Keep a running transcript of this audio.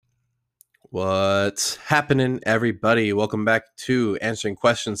What's happening, everybody? Welcome back to Answering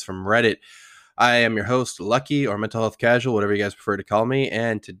Questions from Reddit. I am your host, Lucky, or Mental Health Casual, whatever you guys prefer to call me.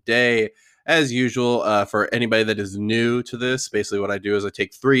 And today, as usual, for anybody that is new to this, basically what I do is I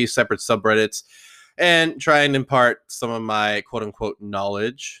take three separate subreddits and try and impart some of my quote-unquote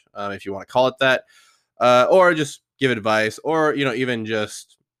knowledge, if you want to call it that, or just give advice, or, even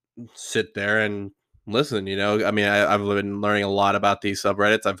just sit there and listen. I've been learning a lot about these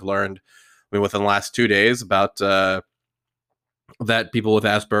subreddits. I've learned within the last 2 days about that people with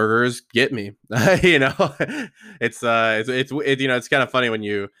Asperger's get me. It's kind of funny when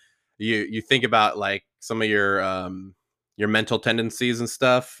you think about like some of your mental tendencies and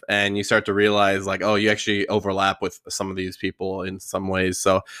stuff, and you start to realize like, oh, you actually overlap with some of these people in some ways.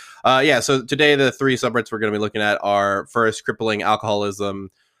 So so today the three subreddits we're going to be looking at are: first, crippling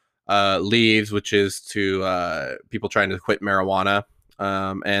alcoholism leaves, which is to people trying to quit marijuana.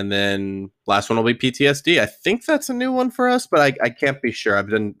 And then last one will be PTSD. I think that's a new one for us, but I can't be sure. I've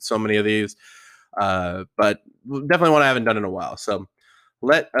done so many of these, but definitely one I haven't done in a while. So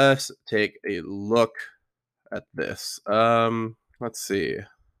let us take a look at this. Let's see.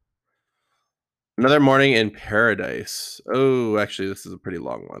 Another morning in paradise. Oh, actually, this is a pretty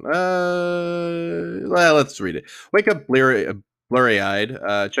long one. Well, let's read it. Wake up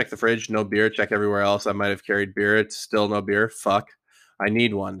blurry-eyed. Check the fridge. No beer. Check everywhere else. I might have carried beer. It's still no beer. Fuck. I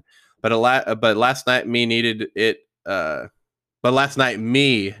need one. But last night me needed it. But last night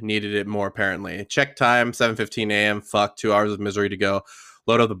me needed it more apparently. Check time. 7:15 a.m. Fuck. 2 hours of misery to go.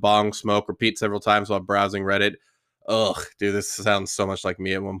 Load up the bong. Smoke. Repeat several times while browsing Reddit. Ugh, dude, this sounds so much like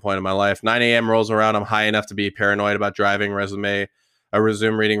me at one point in my life. 9 a.m. rolls around. I'm high enough to be paranoid about driving. I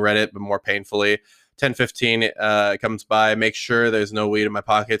resume reading Reddit, but more painfully. 10:15 comes by. Make sure there's no weed in my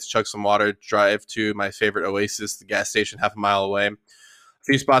pockets. Chug some water. Drive to my favorite oasis, the gas station half a mile away. A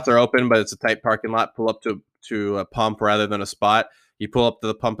few spots are open, but it's a tight parking lot. Pull up to a pump rather than a spot. You pull up to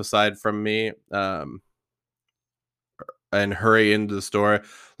the pump aside from me. And hurry into the store.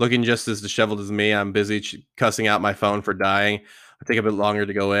 Looking just as disheveled as me, I'm busy cussing out my phone for dying. I take a bit longer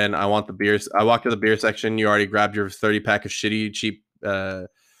to go in. I want the beers. I walk to the beer section. You already grabbed your 30-pack of shitty cheap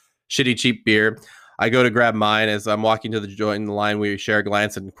beer. I go to grab mine. As I'm walking to the joint in the line, we share a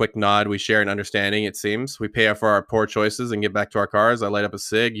glance and a quick nod. We share an understanding, it seems. We pay for our poor choices and get back to our cars. I light up a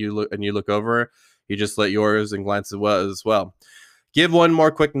cig. You look over. You just lit yours and glance as well. Give one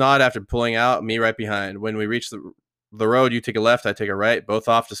more quick nod after pulling out. Me right behind. When we reach the road, you take a left, I take a right, both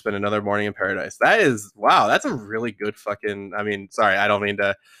off to spend another morning in paradise. That is, wow, that's a really good fucking, sorry, I don't mean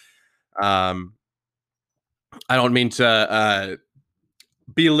to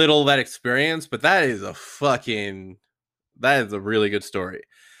belittle that experience, but that is a really good story.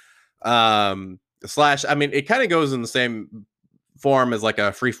 Slash, it kind of goes in the same form as like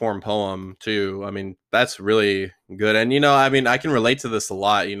a free form poem too. That's really good. And, I can relate to this a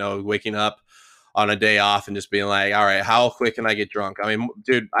lot, waking up on a day off and just being like, all right, how quick can I get drunk?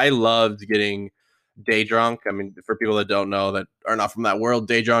 Dude, I loved getting day drunk. For people that don't know, that are not from that world,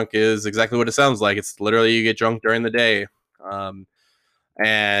 day drunk is exactly what it sounds like. It's literally you get drunk during the day.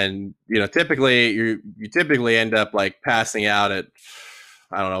 And typically you typically end up like passing out at,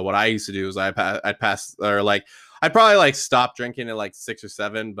 I don't know, what I used to do is I'd pass, or like I'd probably like stop drinking at like 6 or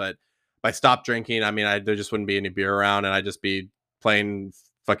 7, but if I stopped drinking, there just wouldn't be any beer around, and I'd just be playing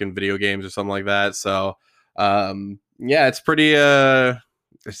fucking video games or something like that. So yeah, it's pretty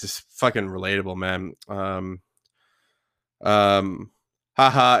it's just fucking relatable, man.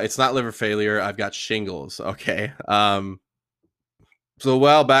 Haha, it's not liver failure, I've got shingles. Okay. So a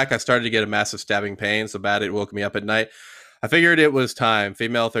while back I started to get a massive stabbing pain so bad it woke me up at night. I figured it was time.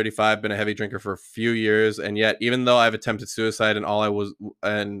 Female, 35, been a heavy drinker for a few years, and yet even though I've attempted suicide and all, I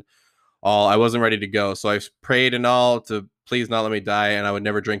wasn't ready to go. So I prayed and all to please not let me die, and I would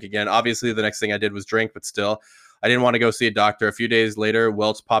never drink again. Obviously, the next thing I did was drink, but still, I didn't want to go see a doctor. A few days later,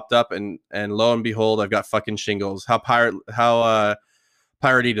 welts popped up, and lo and behold, I've got fucking shingles. How piratey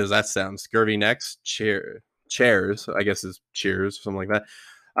does that sound? Scurvy next, chairs, I guess is cheers, or something like that.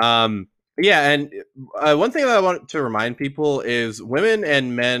 Yeah, and one thing that I want to remind people is women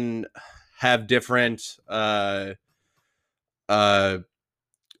and men have different alcohol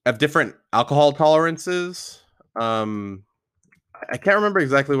tolerances. I can't remember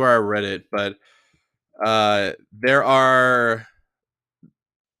exactly where I read it, but there are,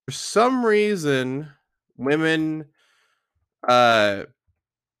 for some reason, women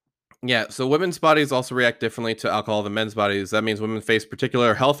so women's bodies also react differently to alcohol than men's bodies. That means women face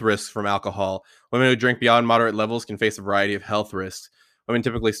particular health risks from alcohol. Women who drink beyond moderate levels can face a variety of health risks. Women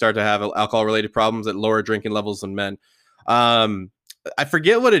typically start to have alcohol-related problems at lower drinking levels than men. I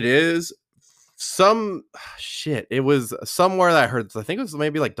forget what it is. some shit. It was somewhere that I heard. I think it was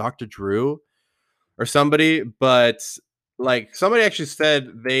maybe like Dr. Drew or somebody, but like somebody actually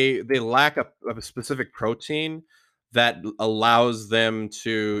said they lack a specific protein that allows them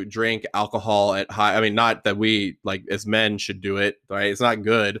to drink alcohol at high. I mean, not that we like as men should do it, right? It's not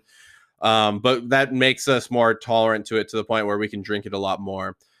good, but that makes us more tolerant to it to the point where we can drink it a lot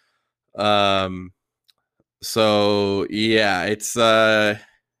more. Um, so yeah, it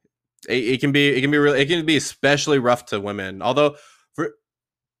can be especially rough to women. Although for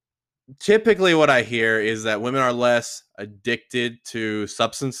typically what I hear is that women are less addicted to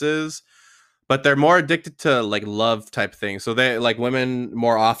substances, but they're more addicted to like love type things. So they like women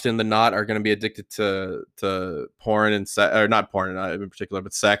more often than not are going to be addicted to porn and or not porn in particular,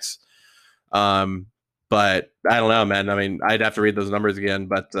 but sex. Um, but I don't know, man. I mean, I'd have to read those numbers again,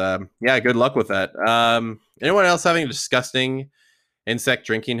 but yeah, good luck with that. Anyone else having a disgusting insect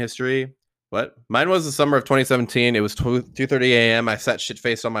drinking history? What? Mine was the summer of 2017. It was 2:30 a.m. I sat shit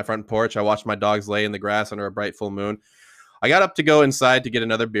faced on my front porch. I watched my dogs lay in the grass under a bright full moon. I got up to go inside to get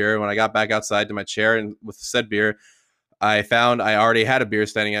another beer. When I got back outside to my chair and with said beer, I found I already had a beer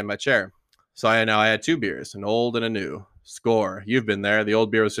standing at my chair. So I had two beers, an old and a new. Score. You've been there. The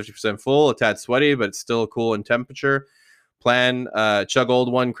old beer was 50% full, a tad sweaty, but it's still cool in temperature. Plan, chug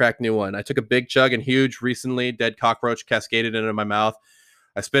old one, crack new one. I took a big chug and huge, recently dead cockroach cascaded into my mouth.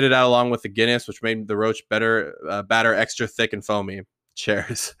 I spit it out along with the Guinness, which made the roach batter extra thick and foamy.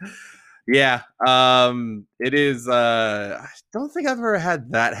 Cheers. Yeah, it is. I don't think I've ever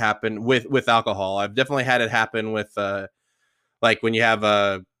had that happen with alcohol. I've definitely had it happen with like when you have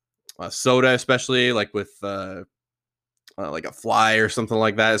a soda, especially like a fly or something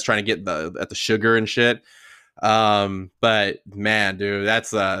like that is trying to get at the sugar and shit. But man, dude,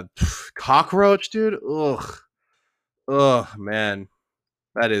 that's a cockroach, dude. Ugh, man,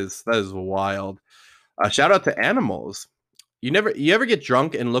 that is wild. Shout out to animals. You ever get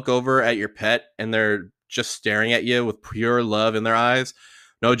drunk and look over at your pet and they're just staring at you with pure love in their eyes,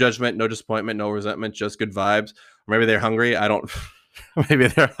 no judgment, no disappointment, no resentment, just good vibes. Or maybe they're hungry. I don't. Maybe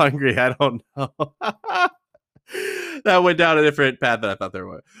they're hungry. I don't know. That went down a different path than I thought I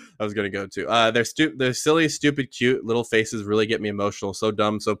was going to go to. Their silly, stupid, cute little faces really get me emotional. So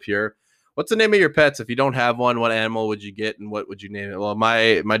dumb, so pure. What's the name of your pets? If you don't have one, what animal would you get and what would you name it? Well,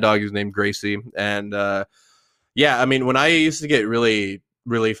 my dog is named Gracie, and yeah, I mean, when I used to get really,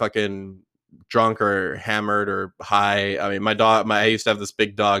 really fucking drunk or hammered or high, I mean, I used to have this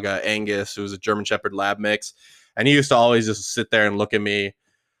big dog, Angus, who was a German Shepherd lab mix, and he used to always just sit there and look at me.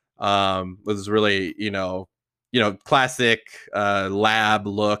 With this really, classic lab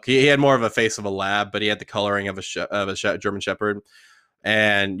look. He had more of a face of a lab, but he had the coloring of a German Shepherd,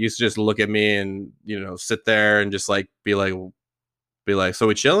 and used to just look at me and sit there and just like be like, so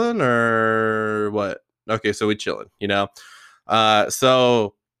we chilling or what? Okay, so we chilling,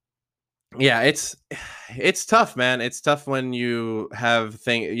 so yeah, it's tough, man. It's tough when you have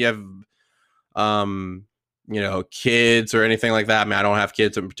kids or anything like that. I mean, I don't have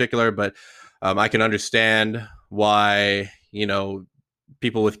kids in particular, but I can understand why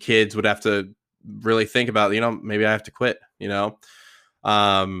people with kids would have to really think about maybe I have to quit.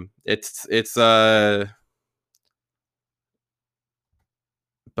 It's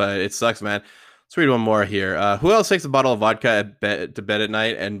but it sucks, man. Let's read one more here. Who else takes a bottle of vodka to bed at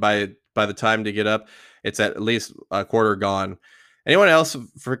night, and by the time to get up, it's at least a quarter gone? Anyone else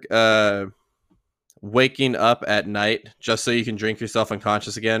for waking up at night just so you can drink yourself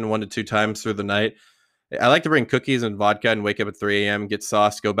unconscious again 1 to 2 times through the night? I like to bring cookies and vodka and wake up at 3 a.m., get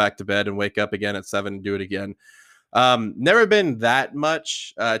sauce, go back to bed, and wake up again at 7 and do it again. Never been that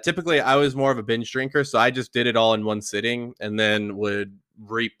much. Typically, I was more of a binge drinker, so I just did it all in one sitting and then would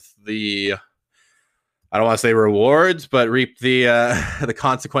reap I don't want to say rewards, but reap the the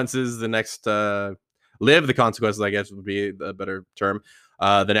consequences the next live the consequences, I guess would be a better term,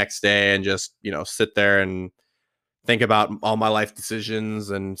 the next day, and just sit there and think about all my life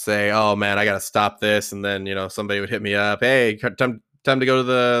decisions and say, oh man, I gotta stop this. And then somebody would hit me up, hey, time to go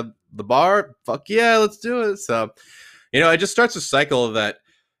to the bar. Fuck yeah, let's do it. So it just starts a cycle that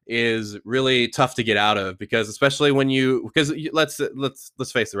is really tough to get out of, because especially when let's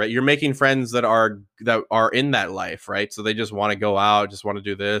face it, right? You're making friends that are in that life, right? So they just want to go out, just want to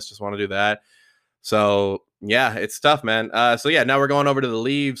do this, just want to do that. So yeah, it's tough, man. So yeah, now we're going over to the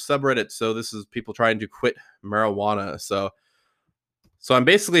Leave subreddit. So this is people trying to quit marijuana. So I'm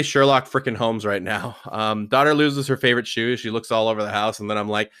basically Sherlock freaking Holmes right now. Daughter loses her favorite shoes. She looks all over the house, and then I'm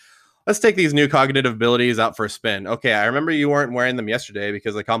like, let's take these new cognitive abilities out for a spin. Okay, I remember you weren't wearing them yesterday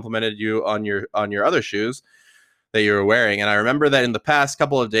because I complimented you on your other shoes. that you were wearing. And I remember that in the past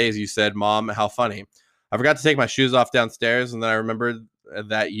couple of days, you said, "Mom, how funny. I forgot to take my shoes off downstairs." And then I remembered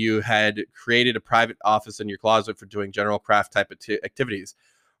that you had created a private office in your closet for doing general craft type activities.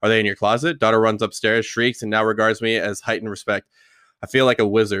 Are they in your closet? Daughter runs upstairs, shrieks, and now regards me as heightened respect. I feel like a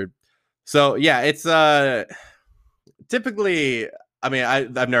wizard. So yeah, it's typically, I mean,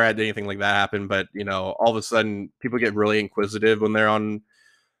 I've never had anything like that happen, but all of a sudden people get really inquisitive when they're on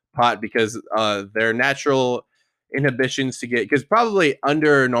pot because their natural inhibitions to get, because probably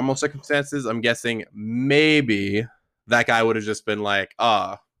under normal circumstances, I'm guessing maybe that guy would have just been like,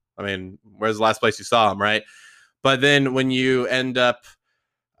 I mean, where's the last place you saw him, right? But then when you end up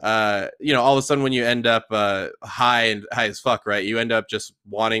all of a sudden when you end up high as fuck, right? You end up just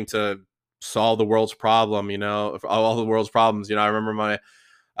wanting to solve the world's problem, all the world's problems. I remember my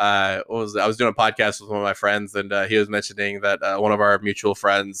I was doing a podcast with one of my friends, and he was mentioning that one of our mutual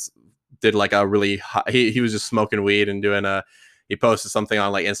friends did like a really high, he was just smoking weed and doing he posted something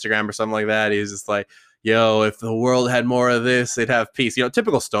on like Instagram or something like that. He's just like, yo, if the world had more of this, they'd have peace.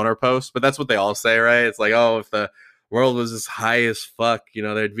 Typical stoner post, but that's what they all say, right? It's like, oh, if the world was as high as fuck,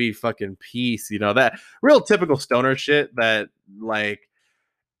 there'd be fucking peace. That real typical stoner shit that like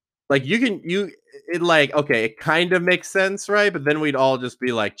it okay, it kind of makes sense, right? But then we'd all just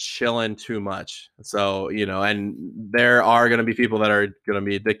be like chilling too much. So, and there are going to be people that are going to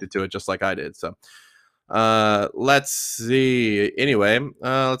be addicted to it just like I did. So, let's see. Anyway,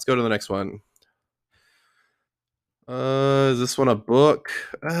 let's go to the next one. Is this one a book?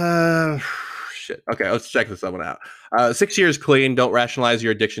 Shit. Okay, let's check this one out. 6 years clean. Don't rationalize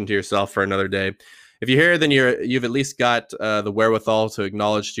your addiction to yourself for another day. If you're here, then you've at least got the wherewithal to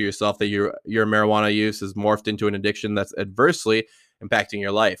acknowledge to yourself that your marijuana use has morphed into an addiction that's adversely impacting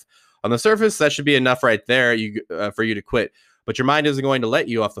your life. On the surface, that should be enough right there for you to quit. But your mind isn't going to let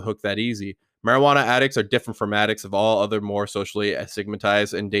you off the hook that easy. Marijuana addicts are different from addicts of all other more socially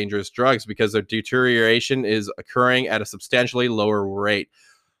stigmatized and dangerous drugs because their deterioration is occurring at a substantially lower rate.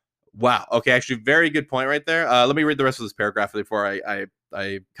 Wow. Okay, actually, very good point right there. Let me read the rest of this paragraph before I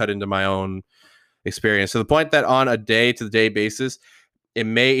cut into my own experience. So the point that on a day-to-day basis, it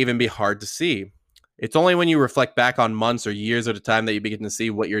may even be hard to see. It's only when you reflect back on months or years at a time that you begin to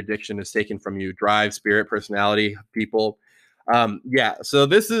see what your addiction has taken from you: drive, spirit, personality, people. Yeah, so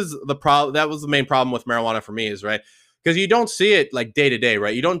this is the problem. That was the main problem with marijuana for me, is right, because you don't see it like day to day,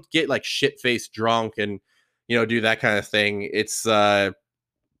 right? You don't get like shit-faced drunk and do that kind of thing. It's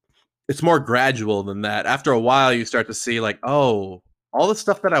more gradual than that. After a while, you start to see like, oh, all the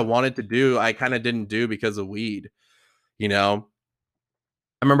stuff that I wanted to do, I kind of didn't do because of weed. I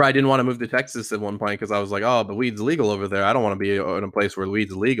remember I didn't want to move to Texas at one point because I was like, oh, but weed's legal over there. I don't want to be in a place where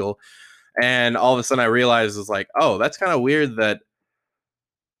weed's legal. And all of a sudden I realized, it's like, oh, that's kind of weird that,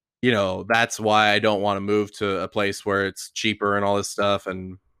 that's why I don't want to move to a place where it's cheaper and all this stuff.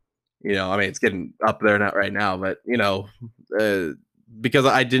 And, I mean, it's getting up there not right now, but, because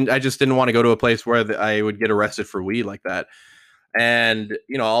I just didn't want to go to a place where I would get arrested for weed like that. And,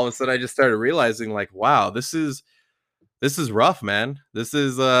 all of a sudden I just started realizing like, wow, this is rough, man. This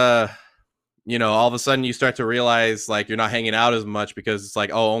is, all of a sudden you start to realize like you're not hanging out as much because it's like,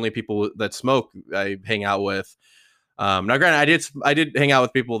 oh, only people that smoke I hang out with. Now granted, I did hang out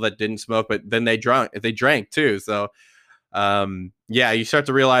with people that didn't smoke, but then they drank too. So, yeah, you start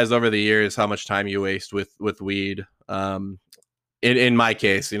to realize over the years how much time you waste with weed. In my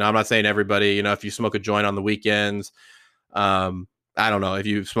case, I'm not saying everybody, if you smoke a joint on the weekends, I don't know, if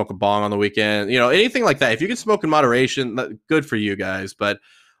you smoke a bong on the weekend, anything like that. If you can smoke in moderation, good for you guys. But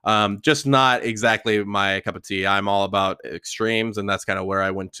just not exactly my cup of tea. I'm all about extremes, and that's kind of where I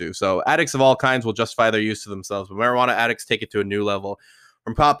went to. So addicts of all kinds will justify their use to themselves, but marijuana addicts take it to a new level.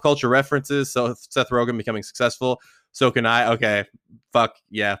 From pop culture references, so Seth Rogen becoming successful, so can I. Okay, fuck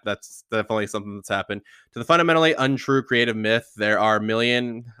yeah, that's definitely something that's happened. To the fundamentally untrue creative myth, there are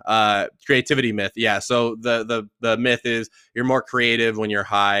creativity myth. Yeah, so the myth is you're more creative when you're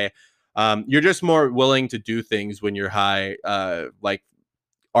high. You're just more willing to do things when you're high, like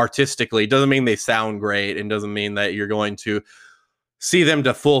artistically. Doesn't mean they sound great, and doesn't mean that you're going to see them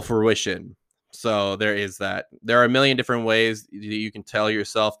to full fruition. So there is that. There are a million different ways that you can tell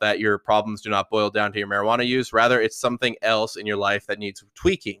yourself that your problems do not boil down to your marijuana use. Rather, it's something else in your life that needs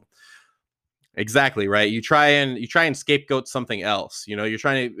tweaking. Exactly, right. You try and scapegoat something else. You're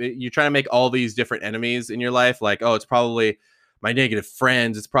trying to make all these different enemies in your life. Like, oh, it's probably my negative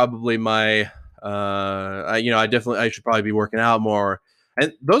friends. It's probably my I should probably be working out more.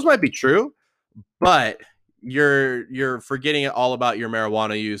 And those might be true, but you're forgetting all about your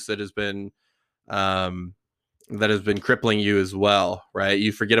marijuana use that has been that has been crippling you as well, right?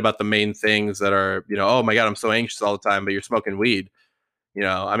 You forget about the main things that are, oh my God, I'm so anxious all the time, but you're smoking weed.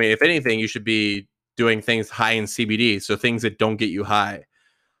 I mean, if anything, you should be doing things high in CBD, so things that don't get you high.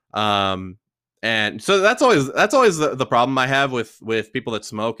 Um, and so that's always the problem I have with people that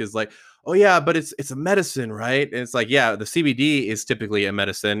smoke is like, oh yeah, but it's a medicine, right? And it's like, yeah, the CBD is typically a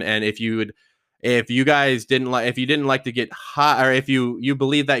medicine, and if you didn't like to get high, or if you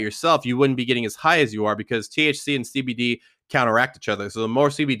believe that yourself, you wouldn't be getting as high as you are, because THC and CBD counteract each other. So the more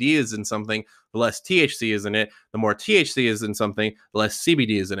CBD is in something, the less THC is in it. The more THC is in something, the less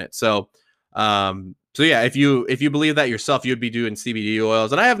CBD is in it. So yeah, if you believe that yourself, you'd be doing CBD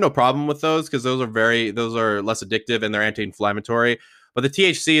oils, and I have no problem with those, because those are less addictive and they're anti-inflammatory. But the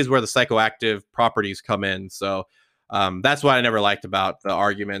THC is where the psychoactive properties come in. So that's what I never liked about the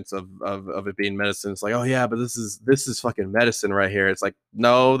arguments of it being medicine. It's like, oh yeah, but this is fucking medicine right here. It's like,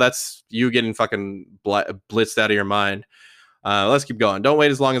 no, that's you getting fucking blitzed out of your mind. Let's keep going. Don't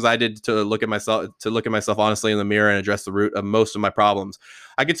wait as long as I did to look at myself honestly in the mirror and address the root of most of my problems.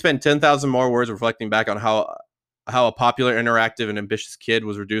 I could spend 10,000 more words reflecting back on how a popular, interactive, and ambitious kid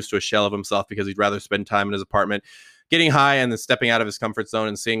was reduced to a shell of himself because he'd rather spend time in his apartment, getting high, and then stepping out of his comfort zone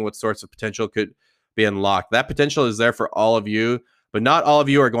and seeing what sorts of potential could be unlocked. That potential is there for all of you, but not all of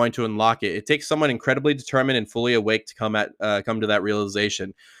you are going to unlock it. It takes someone incredibly determined and fully awake to come to that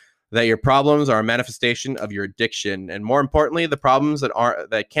realization that your problems are a manifestation of your addiction, and more importantly, the problems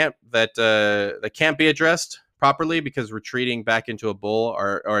that can't be addressed properly because retreating back into a bowl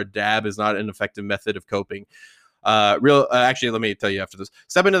or a dab is not an effective method of coping. Actually, let me tell you after this.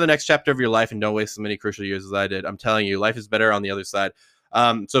 Step into the next chapter of your life and don't waste as many crucial years as I did. I'm telling you, life is better on the other side.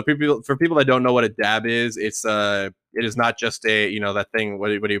 So for people that don't know what a dab is, it is not just that thing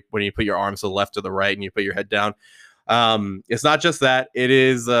when you put your arms to the left or the right and you put your head down. It's not just that. It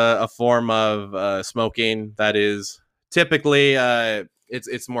is a form of smoking that is typically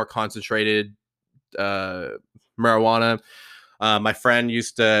it's more concentrated marijuana. My friend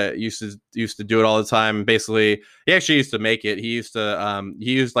used to do it all the time. Basically, he actually used to make it. He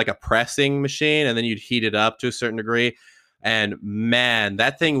used like a pressing machine, and then you'd heat it up to a certain degree. And man,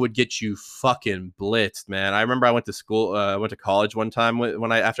 that thing would get you fucking blitzed, man. I remember I went to college one time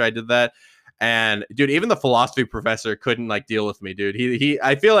after I did that. And dude, even the philosophy professor couldn't like deal with me, dude.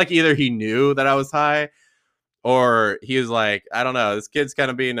 I feel like either he knew that I was high, or he was like, I don't know, this kid's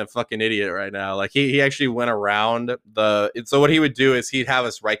kind of being a fucking idiot right now. Like he actually went around so what he would do is he'd have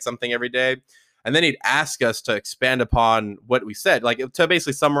us write something every day, and then he'd ask us to expand upon what we said, like to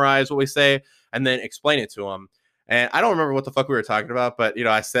basically summarize what we say and then explain it to him. And I don't remember what the fuck we were talking about, but he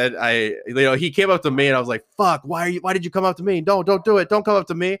came up to me and I was like, fuck, why did you come up to me? Don't do it. Don't come up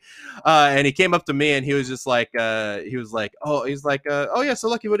to me. And he came up to me and he was just like, oh yeah, so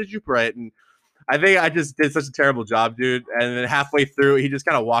Lucky, what did you write? And I think I just did such a terrible job, dude. And then halfway through, he just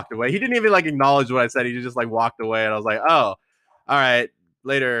kind of walked away. He didn't even like acknowledge what I said. He just like walked away. And I was like, oh, all right,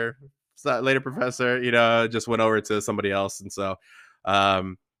 later, professor, just went over to somebody else. And so,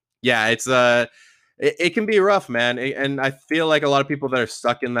 yeah, it can be rough, man. And I feel like a lot of people that are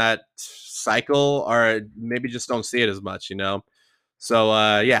stuck in that cycle are maybe just don't see it as much,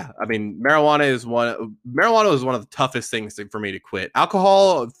 So yeah, I mean, marijuana was one of the toughest things for me to quit.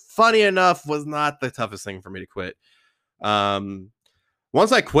 Alcohol, funny enough, was not the toughest thing for me to quit.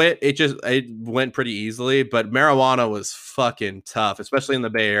 Once I quit, it went pretty easily, but marijuana was fucking tough, especially in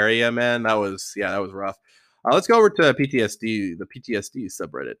the Bay Area, man. That was rough. Let's go over to PTSD, the PTSD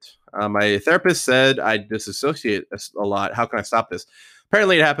subreddit. My therapist said I disassociate a lot. How can I stop this?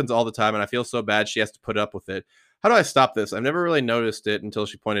 Apparently, it happens all the time, and I feel so bad she has to put up with it. How do I stop this? I've never really noticed it until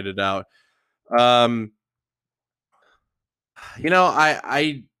she pointed it out. I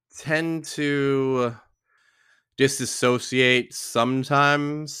tend to disassociate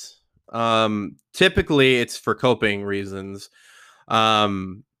sometimes. Typically, it's for coping reasons.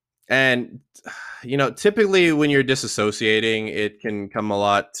 And typically when you're disassociating, it can come a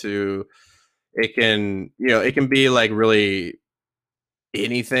lot to, it can be like really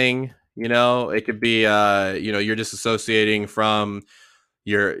anything. It could be you're disassociating from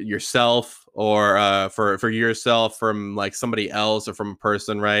yourself, or for yourself from like somebody else or from a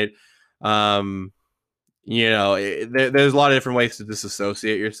person, right? There's a lot of different ways to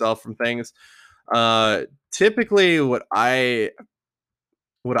disassociate yourself from things. Typically what I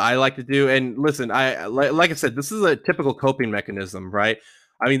like to do, and listen, like I said, this is a typical coping mechanism, right?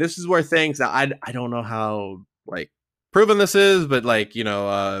 I mean, this is where things that I don't know how like proven this is, but like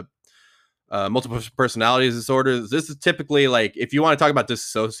multiple personalities disorders. This is typically like, if you want to talk about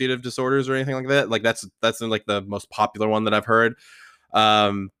dissociative disorders or anything like that, like that's like the most popular one that I've heard.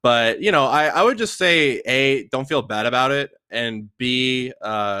 But you know, I would just say A, don't feel bad about it, and B,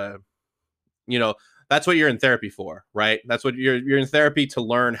 you know, that's what you're in therapy for, right? That's what you're in therapy to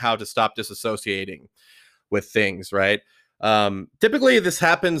learn how to stop disassociating with things, right? Typically, this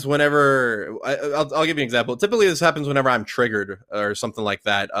happens whenever I'll give you an example. Typically, this happens whenever I'm triggered or something like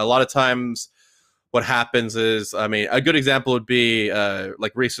that. A lot of times, what happens is, I mean, a good example would be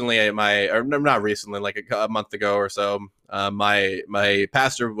like recently, or not recently, like a month ago or so, my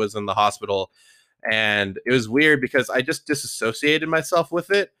pastor was in the hospital, and it was weird because I just disassociated myself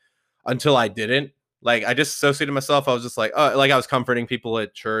with it until I didn't. Like I just associated myself. I was just like, oh, like I was comforting people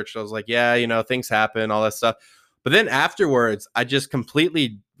at church. I was like, yeah, you know, things happen, all that stuff. But then afterwards, I just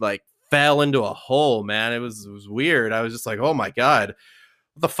completely like fell into a hole, man. It was weird. I was just like, oh my god,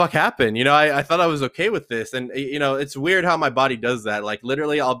 what the fuck happened? You know, I thought I was okay with this, and you know, it's weird how my body does that. Like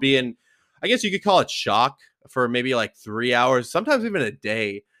literally, I'll be in, I guess you could call it shock for maybe like 3 hours, sometimes even a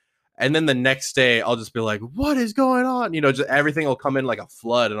day, and then the next day I'll just be like, what is going on? You know, just everything will come in like a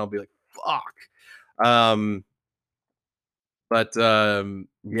flood, and I'll be like, fuck. Um, but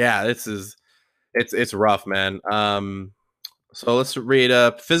yeah, this is it's rough, man. So let's read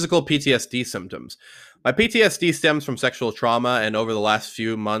up physical PTSD symptoms. My PTSD stems from sexual trauma, and over the last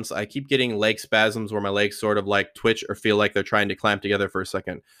few months, I keep getting leg spasms where my legs sort of like twitch or feel like they're trying to clamp together for a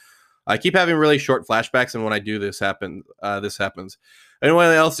second. I keep having really short flashbacks, and when I do, this happens. Anyone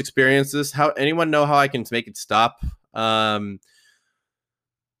else experience this? How anyone know how I can make it stop?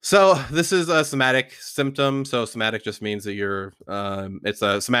 So this is a somatic symptom. So somatic just means that you're it's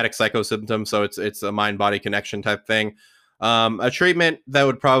a somatic psycho symptom. So it's a mind body connection type thing. A treatment that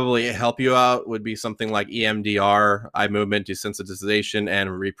would probably help you out would be something like EMDR, eye movement desensitization,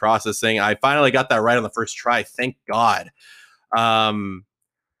 and reprocessing. I finally got that right on the first try. Thank God. Um,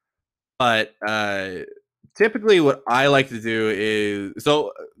 but typically, what I like to do is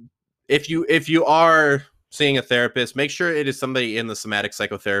so if you are seeing a therapist, make sure it is somebody in the somatic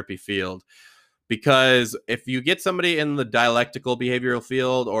psychotherapy field. Because if you get somebody in the dialectical behavioral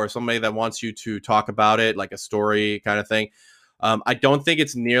field or somebody that wants you to talk about it, like a story kind of thing, I don't think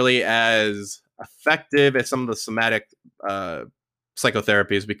it's nearly as effective as some of the somatic uh,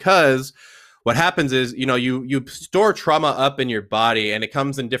 psychotherapies because what happens is you store trauma up in your body and it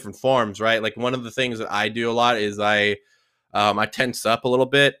comes in different forms, right? Like one of the things that I do a lot is I tense up a little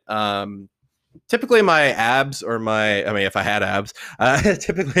bit. Typically my abs or I mean, if I had abs,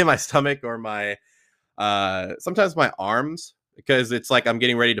 typically my stomach or my sometimes my arms, because it's like I'm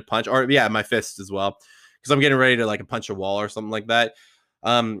getting ready to punch, or yeah, my fists as well, because I'm getting ready to like punch a wall or something like that.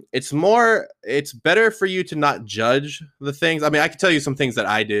 It's better for you to not judge the things. I mean, I can tell you some things that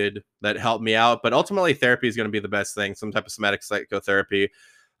I did that helped me out, but ultimately therapy is going to be the best thing, some type of somatic psychotherapy,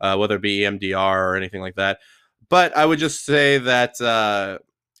 whether it be EMDR or anything like that. But I would just say that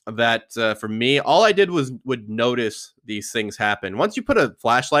for me, all I did was would notice these things happen. Once you put a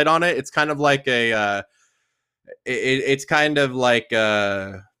flashlight on it, it's kind of like it's kind of like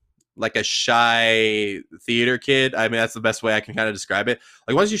a shy theater kid. I mean, that's the best way I can kind of describe it.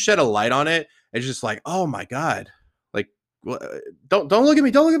 Like once you shed a light on it, it's just like, oh my god, like don't look at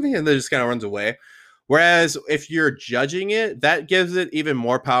me, don't look at me, and then it just kind of runs away. Whereas if you're judging it, that gives it even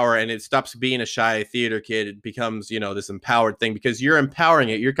more power and it stops being a shy theater kid. It becomes, this empowered thing because you're empowering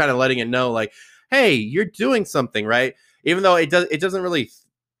it. You're kind of letting it know like, hey, you're doing something, right? Even though it doesn't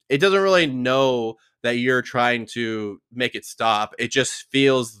really know that you're trying to make it stop. It just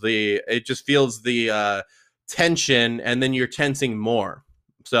feels the tension and then you're tensing more.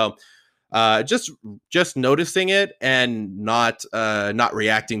 So just noticing it and not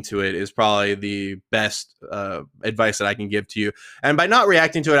reacting to it is probably the best advice that I can give to you. And by not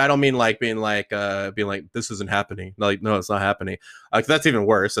reacting to it, I don't mean like being like this isn't happening. Like no, it's not happening. That's even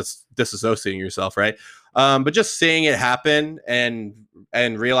worse. That's disassociating yourself, right? But just seeing it happen and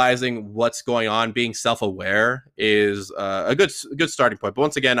realizing what's going on, being self-aware is a good starting point. But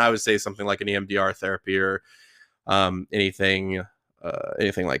once again, I would say something like an EMDR therapy or anything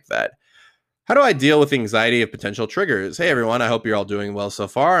like that. How do I deal with the anxiety of potential triggers? Hey, everyone. I hope you're all doing well so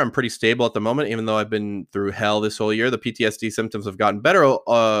far. I'm pretty stable at the moment, even though I've been through hell this whole year. The PTSD symptoms have gotten better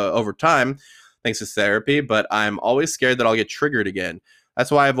over time, thanks to therapy, but I'm always scared that I'll get triggered again.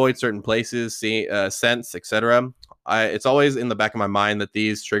 That's why I avoid certain places, scents, etc. It's always in the back of my mind that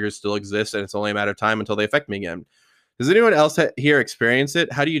these triggers still exist, and it's only a matter of time until they affect me again. Does anyone else here experience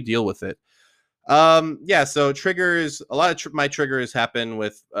it? How do you deal with it? Yeah, so triggers, a lot of my triggers happen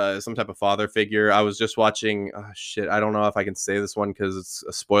with some type of father figure. I was just watching shit, I don't know if I can say this one because it's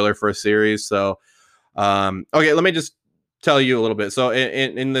a spoiler for a series. So okay, let me just tell you a little bit. So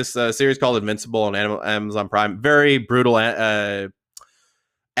in this series called Invincible on Amazon Prime, very brutal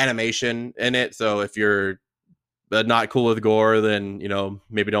animation in it. So if you're not cool with gore, then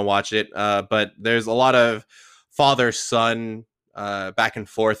maybe don't watch it. But there's a lot of father son back and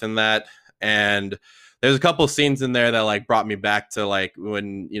forth in that, and there's a couple scenes in there that like brought me back to like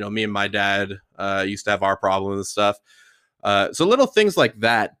when me and my dad used to have our problems and stuff. So little things like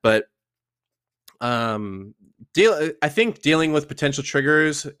that, but I think dealing with potential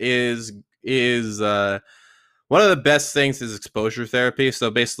triggers is one of the best things is exposure therapy.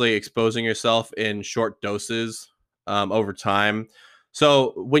 So basically exposing yourself in short doses over time.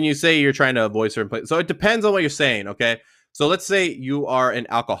 So when you say you're trying to avoid certain places, so it depends on what you're saying. Okay. So let's say you are an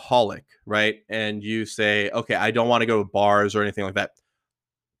alcoholic, right? And you say, okay, I don't want to go to bars or anything like that.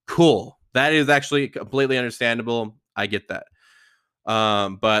 Cool. That is actually completely understandable. I get that.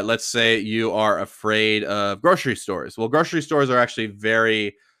 But let's say you are afraid of grocery stores. Well, grocery stores are actually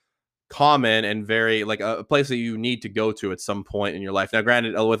very common and very like a place that you need to go to at some point in your life. Now,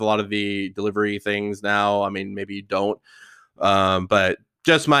 granted, with a lot of the delivery things now, I mean, maybe you don't. But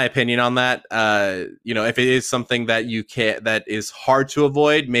just my opinion on that. If it is something that that is hard to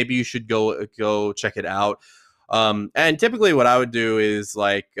avoid, maybe you should go check it out. And typically, what I would do is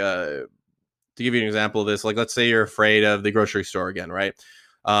like to give you an example of this, like let's say you're afraid of the grocery store again, right?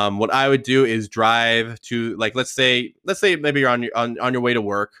 What I would do is drive to like let's say maybe you're on your way to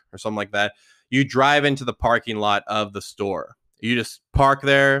work or something like that. You drive into the parking lot of the store. You just park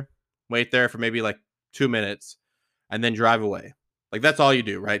there, wait there for maybe like 2 minutes, and then drive away. Like that's all you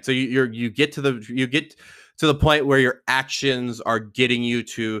do, right? So you get to the point where your actions are getting you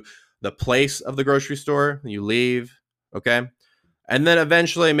to the place of the grocery store. You leave, okay? And then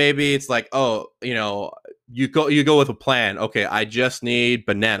eventually maybe it's like, oh, you go with a plan. Okay, I just need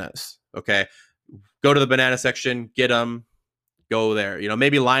bananas. Okay, go to the banana section, get them, go there.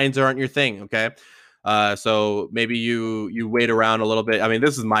 Maybe lines aren't your thing. Okay, so maybe you wait around a little bit. I mean,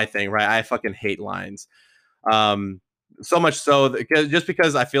 this is my thing, right? I fucking hate lines. So much so that, just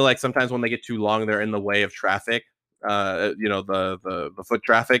because I feel like sometimes when they get too long, they're in the way of traffic. The foot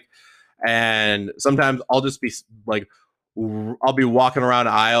traffic, and sometimes I'll just be like, I'll be walking around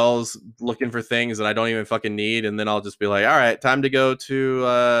aisles looking for things that I don't even fucking need, and then I'll just be like, all right, time to go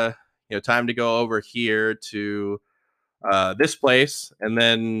to time to go over here to this place, and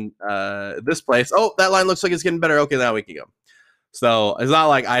then this place. Oh, that line looks like it's getting better. Okay, now we can go. So it's not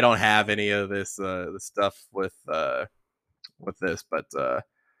like I don't have any of this stuff with this, but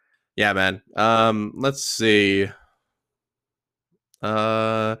yeah, man. Let's see.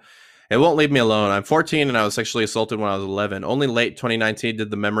 It won't leave me alone. I'm 14 and I was sexually assaulted when I was 11. Only late 2019 did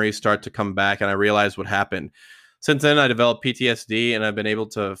the memories start to come back and I realized what happened. Since then, I developed PTSD and I've been able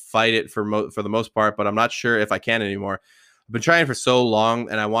to fight it for the most part, but I'm not sure if I can anymore. I've been trying for so long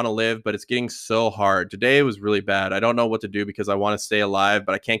and I want to live, but it's getting so hard. Today was really bad. I don't know what to do because I want to stay alive,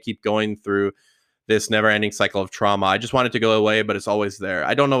 but I can't keep going through this never-ending cycle of trauma. I just want it to go away, but it's always there.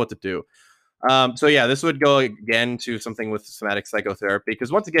 I don't know what to do. So yeah, this would go again to something with somatic psychotherapy,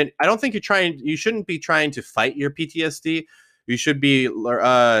 because once again, I don't think you shouldn't be trying to fight your PTSD. You should be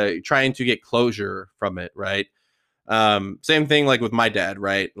trying to get closure from it, right? Same thing like with my dad,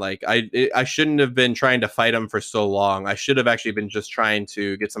 right? Like I shouldn't have been trying to fight him for so long. I should have actually been just trying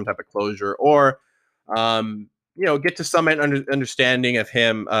to get some type of closure, or get to some understanding of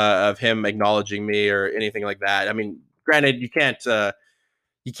him acknowledging me or anything like that. I mean, granted, you can't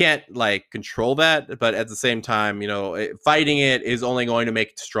like control that, but at the same time, fighting it is only going to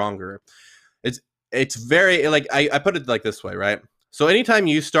make it stronger. It's very like I put it like this way, right? So anytime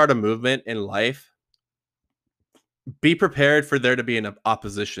you start a movement in life, be prepared for there to be an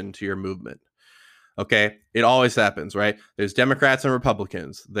opposition to your movement. Okay, it always happens, right? There's Democrats and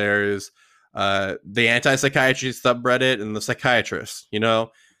Republicans. There's the anti-psychiatry subreddit and the psychiatrists.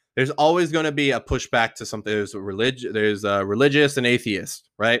 There's always going to be a pushback to something. There's religious and atheist,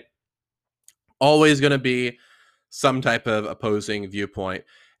 right? Always going to be some type of opposing viewpoint,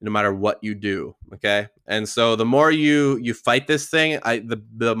 no matter what you do. Okay, and so the more you fight this thing,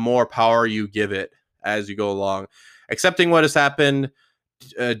 the more power you give it as you go along. Accepting what has happened,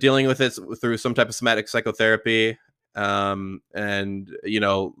 dealing with it through some type of somatic psychotherapy, and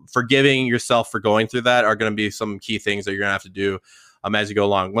forgiving yourself for going through that are going to be some key things that you're going to have to do as you go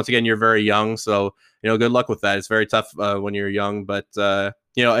along. Once again, you're very young, so good luck with that. It's very tough when you're young, but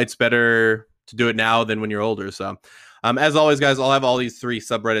it's better to do it now than when you're older. So as always, guys, I'll have all these 3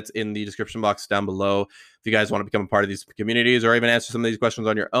 subreddits in the description box down below. If you guys want to become a part of these communities or even answer some of these questions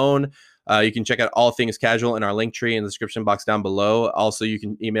on your own, you can check out All Things Casual in our link tree in the description box down below. Also, you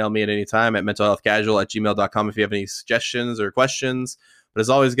can email me at any time at mentalhealthcasual@gmail.com if you have any suggestions or questions. But as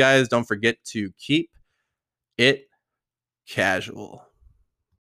always, guys, don't forget to keep it casual.